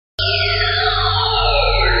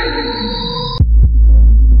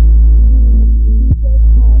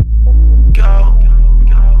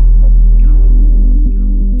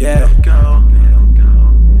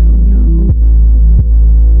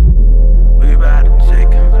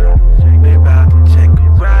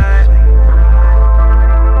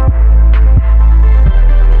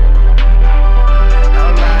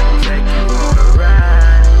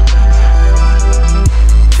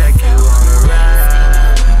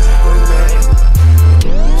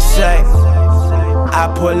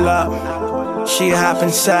pull up, she hop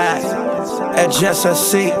inside, adjust her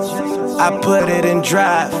seat, I put it in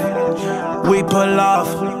drive. We pull off,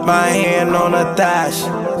 my hand on her thighs.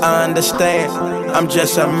 I understand, I'm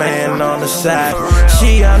just a man on the side.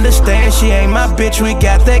 She understands, she ain't my bitch, we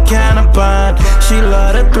got that kind of bond. She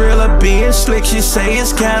love the thrill of being slick, she say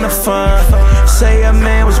it's kind of fun. Say a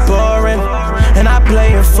man was boring, and I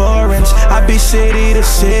play in foreigns. I be city to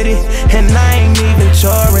city, and I ain't even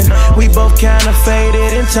touring. We both kinda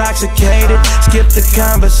faded, intoxicated. Skip the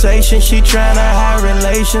conversation, she tryna have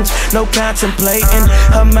relations. No contemplating,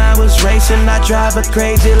 her mind was racing. I drive her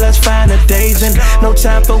crazy, let's find a dazing. No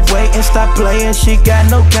time for waiting, stop playing, she got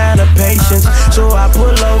no kind of patience. So I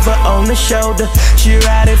pull over on the shoulder, she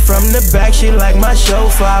ride it from the back, she like my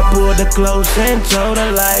chauffeur. I pulled her close and told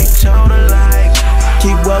her like,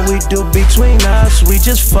 keep what we do between us. We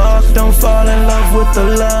just fuck, don't fall in love with the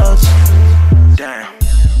loves. Damn.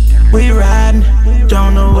 We riding,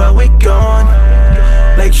 don't know where we going.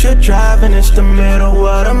 Lakeshore driving, it's the middle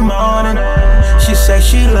of the morning. She say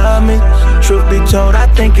she love me, truth be told I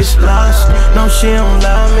think it's lost. No, she don't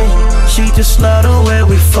love me, she just love the way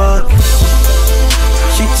we fuck.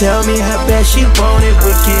 She tell me how bad she want it,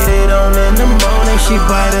 we get it on in the morning. She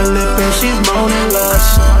bite her lip and she's moaning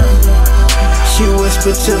lust. She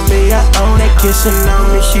whispered to me, I own it, kissing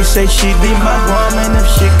on me. She say she'd be my woman if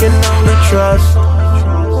she can only trust.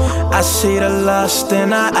 I see the lust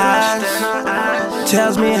in her eyes,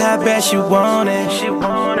 tells me how bad she want it.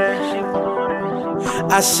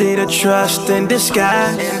 I see the trust in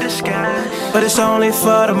disguise, but it's only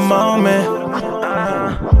for the moment.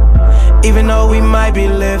 Even though we might be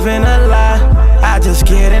living a lie, I just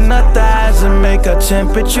get in her thighs and make her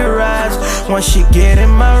temperature rise. Once she get in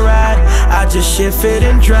my ride, I just shift it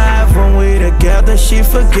and drive. When we together, she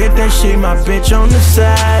forget that she my bitch on the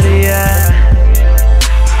side, yeah.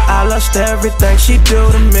 I lost everything she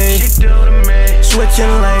do to me,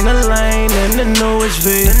 switching lane to lane in the newest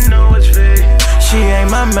V. She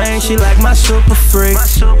ain't my main, she like my super freak.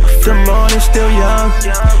 The morning's still young,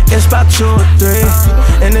 it's about 2 or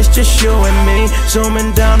 3, and it's just you and me,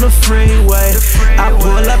 zooming down the freeway. I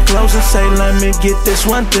pull up close and say, let me get this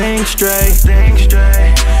one thing straight.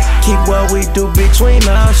 Keep what we do between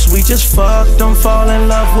us, we just fuck, don't fall in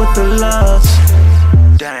love with the loves.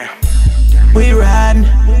 Damn. We riding,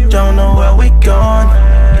 don't know where we going.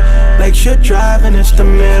 Lakeshore driving, it's the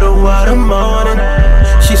middle of the morning.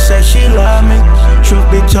 She say she love me, truth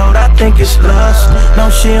be told I think it's lust.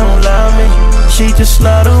 No, she don't love me, she just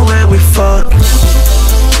love the way we fuck.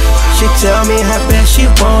 She tell me how bad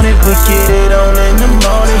she want it, but get it on in the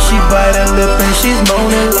morning. She bite her lip and she's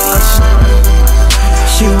moaning lust.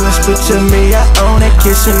 She whispered to me, I own it,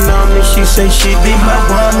 kissing on me. She say she'd be my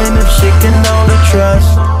woman if she can only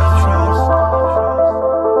trust.